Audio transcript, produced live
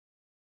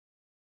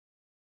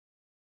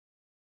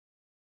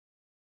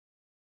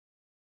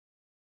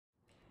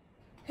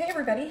Hey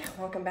everybody,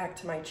 welcome back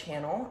to my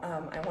channel.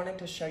 I wanted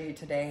to show you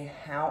today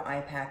how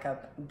I pack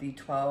up the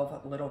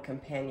Twelvelittle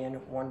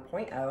Companion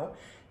 1.0.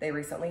 They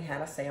recently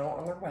had a sale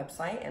on their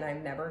website and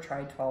I've never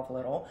tried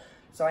Twelvelittle,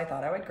 so I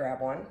thought I would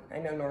grab one. I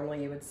know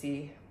normally you would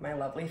see my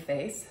lovely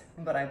face,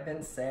 but I've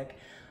been sick,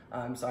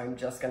 so I'm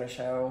just gonna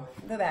show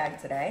the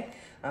bag today.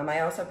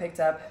 I also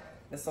picked up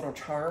this little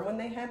charm when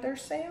they had their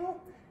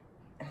sale.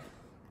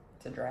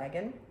 It's a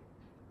dragon.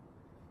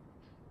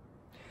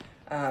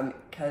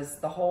 Because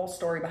the whole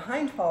story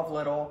behind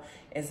Twelvelittle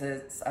is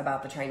it's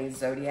about the Chinese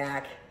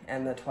zodiac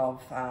and the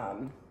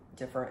 12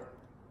 different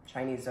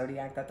Chinese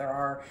zodiac that there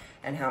are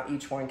and how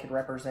each one could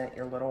represent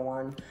your little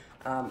one.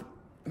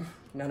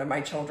 None of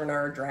my children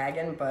are a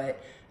dragon,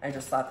 but I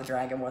just thought the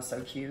dragon was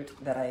so cute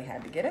that I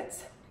had to get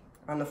it.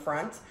 On the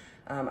front,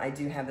 I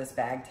do have this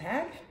bag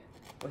tag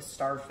with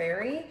Star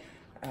Fairy,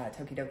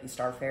 Tokidoki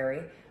Star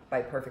Fairy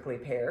by Perfectly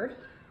Paired.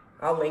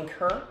 I'll link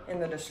her in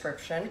the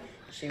description.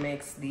 She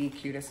makes the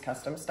cutest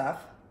custom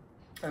stuff.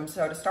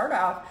 So to start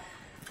off,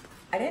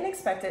 I didn't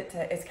expect it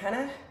to, it's kind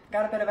of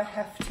got a bit of a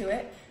heft to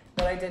it,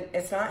 but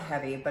it's not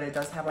heavy, but it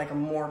does have like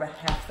more of a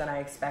heft than I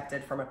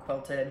expected from a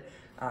quilted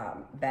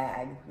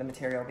bag, the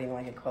material being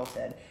like a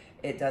quilted.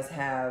 It does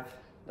have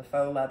the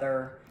faux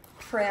leather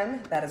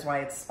trim. That is why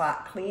it's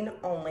spot clean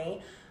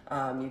only.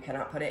 You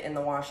cannot put it in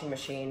the washing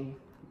machine,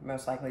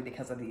 most likely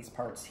because of these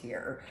parts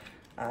here.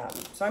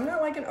 So I'm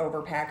not like an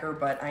overpacker,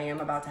 but I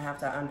am about to have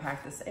to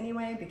unpack this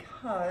anyway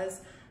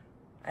because,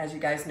 as you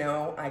guys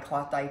know, I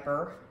cloth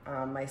diaper.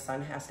 My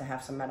son has to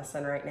have some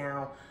medicine right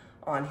now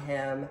on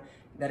him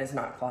that is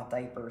not cloth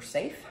diaper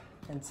safe.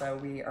 And so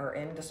we are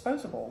in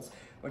disposables,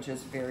 which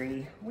is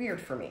very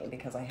weird for me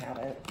because I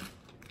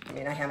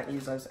haven't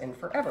used those in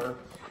forever.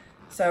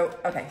 So,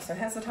 okay, so it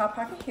has the top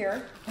pocket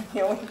here.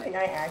 The only thing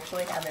I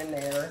actually have in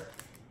there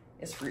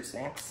is fruit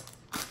snacks,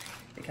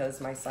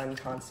 because my son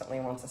constantly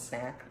wants a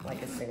snack,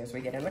 like as soon as we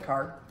get in the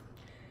car.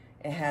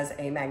 It has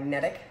a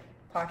magnetic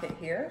pocket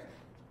here,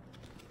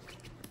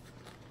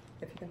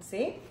 if you can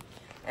see.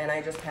 And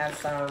I just have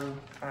some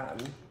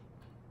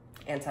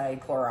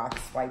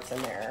anti-Clorox wipes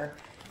in there.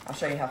 I'll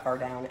show you how far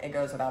down. It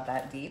goes about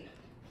that deep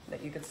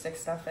that you could stick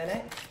stuff in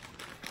it.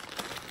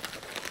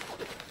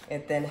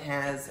 It then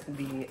has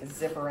the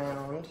zip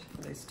around,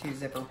 this 2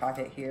 zipper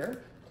pocket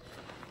here.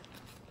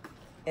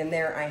 In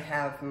there I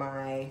have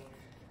my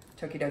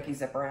Tokidoki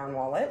zip around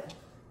wallet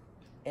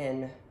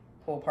in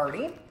Pool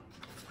Party.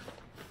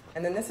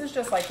 And then this is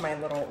just like my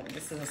little,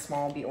 this is a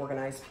small Be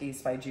Organized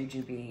piece by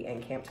Jujubee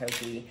and Camp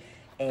Toki.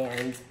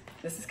 And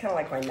this is kind of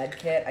like my med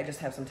kit. I just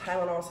have some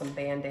Tylenol, some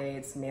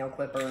Band-Aids, nail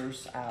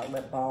clippers,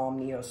 lip balm,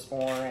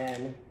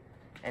 Neosporin,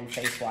 and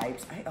face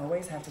wipes. I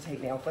always have to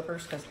take nail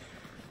clippers because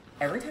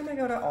every time I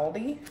go to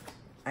Aldi,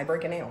 I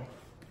break a nail.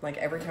 Like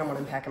every time when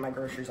I'm packing my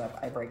groceries up,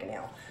 I break a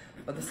nail.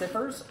 But the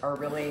zippers are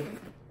really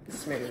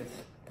smooth.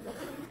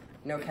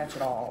 No catch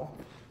at all.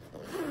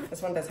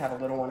 This one does have a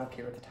little one up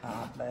here at the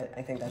top, but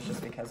I think that's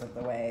just because of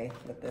the way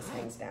that this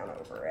hangs down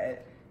over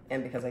it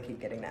and because I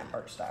keep getting that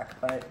part stuck,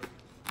 but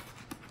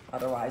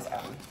otherwise,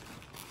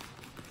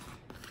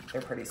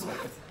 they're pretty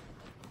smooth.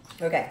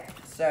 Okay,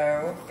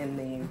 so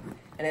and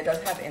it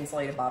does have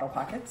insulated bottle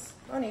pockets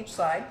on each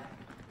side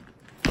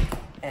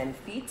and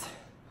feet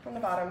on the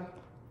bottom.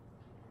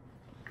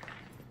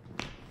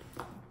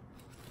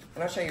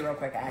 And I'll show you real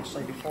quick,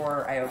 actually,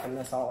 before I open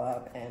this all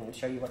up and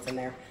show you what's in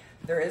there.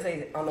 There is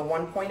on the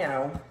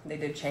 1.0, they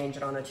did change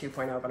it on the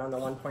 2.0, but on the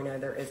 1.0,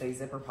 there is a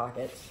zipper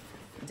pocket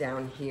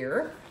down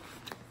here,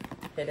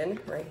 hidden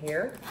right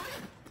here.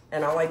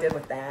 And all I did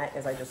with that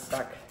is I just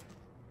stuck,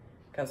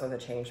 comes with a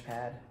change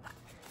pad,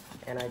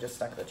 and I just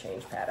stuck the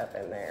change pad up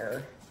in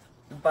there.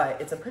 But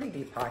it's a pretty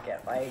deep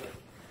pocket, like,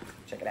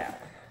 check it out.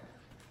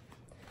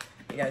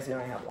 You guys know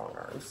I have long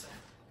arms,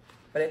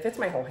 but it fits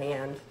my whole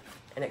hand.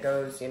 And it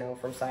goes, you know,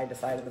 from side to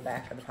side of the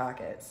back of the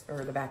pockets,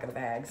 or the back of the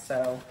bag,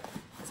 so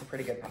it's a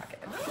pretty good pocket.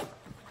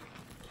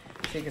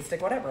 So you can stick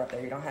whatever up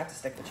there. You don't have to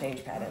stick the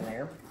change pad in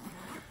there.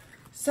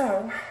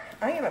 So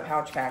I am a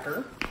pouch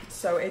packer,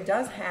 so it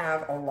does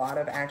have a lot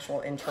of actual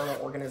internal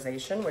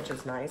organization, which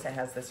is nice. It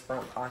has this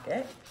front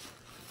pocket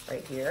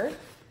right here.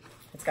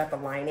 It's got the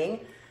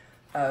lining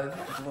of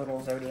the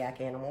little zodiac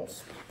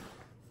animals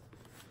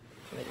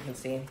that you can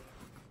see.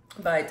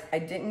 But I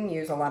didn't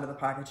use a lot of the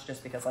pockets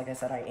just because, like I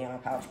said, I am a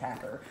pouch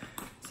packer.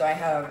 So I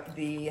have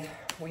the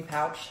We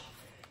Pouch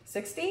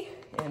 60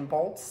 in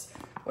bolts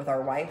with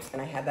our wipes,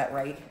 and I had that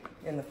right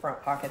in the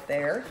front pocket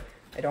there.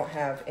 I don't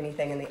have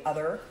anything in the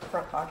other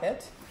front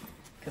pocket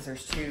because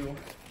there's 2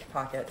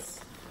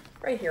 pockets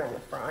right here on the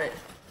front.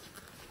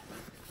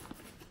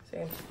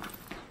 See?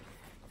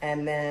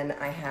 And then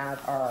I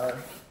have our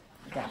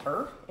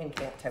Dapper in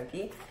Camp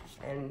Toki,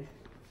 and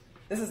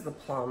this is the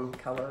plum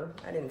color.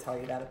 I didn't tell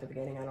you that at the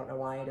beginning. I don't know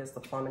why it is the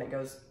plum, and it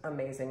goes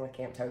amazing with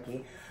Camp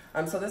Toki.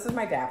 So this is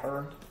my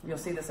Dapper. You'll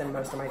see this in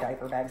most of my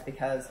diaper bags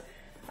because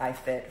I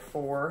fit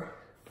 4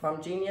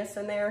 Plum Genius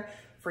in there.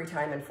 Free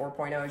Time and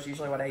 4.0 is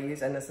usually what I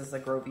use, and this is the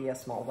Grovia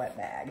small wet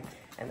bag.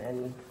 And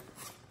then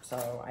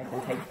So I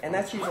can take, and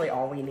that's usually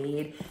all we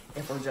need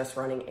if we're just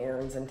running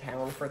errands in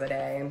town for the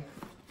day.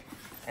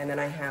 And then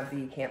I have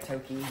the Camp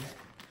Toki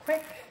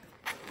Quick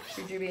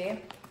jujube.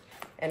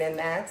 And in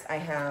that, I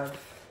have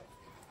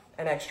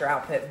an extra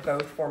outfit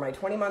both for my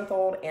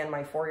 20-month-old and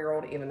my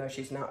 4-year-old, even though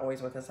she's not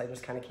always with us. I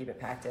just kind of keep it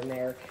packed in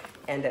there.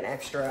 And an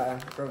extra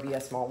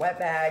Rovia small wet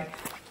bag,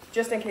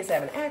 just in case I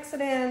have an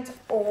accident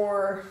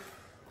or,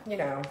 you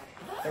know,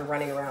 they're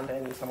running around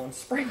in someone's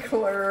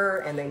sprinkler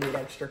and they need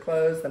extra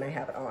clothes, then I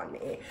have it on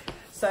me.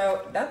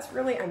 So that's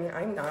really, I mean,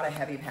 I'm not a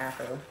heavy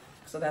packer,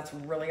 so that's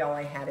really all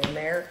I had in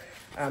there.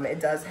 It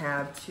does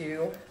have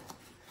 2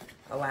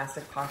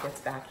 elastic pockets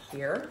back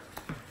here,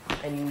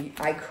 and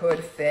I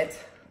could fit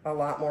a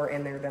lot more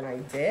in there than I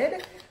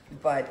did,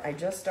 but I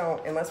just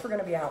don't, unless we're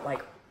gonna be out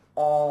like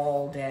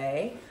all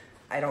day,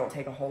 I don't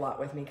take a whole lot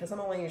with me because I'm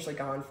only usually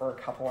gone for a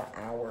couple of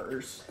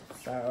hours.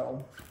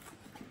 So,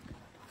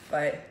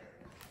 but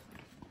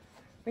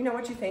let me know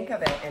what you think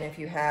of it, and if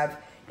you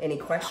have any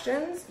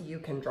questions, you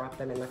can drop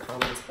them in the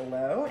comments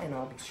below and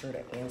I'll be sure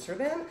to answer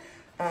them.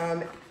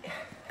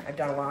 I've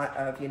done a lot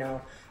of, you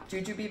know,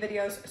 jujube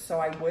videos, so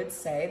I would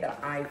say that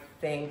I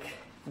think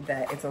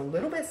that it's a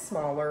little bit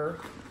smaller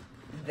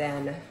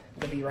than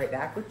the Be Right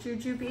Back with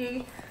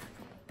jujube,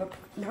 but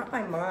not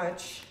by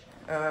much.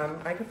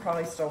 I could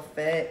probably still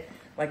fit,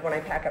 like when I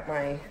pack up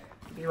my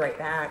Be Right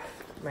Back,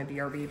 my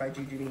BRB by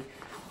jujube,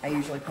 I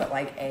usually put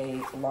like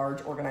a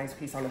large organized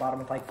piece on the bottom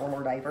with like 4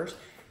 more diapers,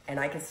 and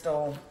I could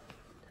still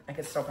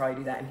probably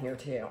do that in here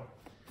too.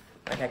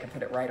 Like I could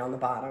put it right on the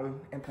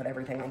bottom and put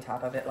everything on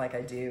top of it like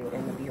I do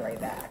in the Be Right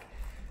Back.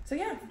 So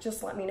yeah,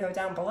 just let me know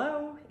down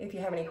below if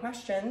you have any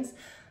questions.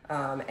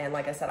 And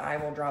like I said, I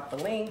will drop the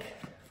link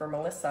for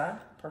Melissa,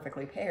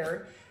 Perfectly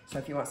Paired. So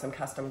if you want some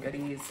custom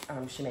goodies,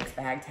 she makes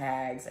bag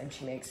tags and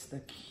she makes the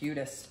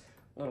cutest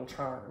little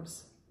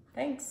charms.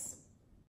 Thanks.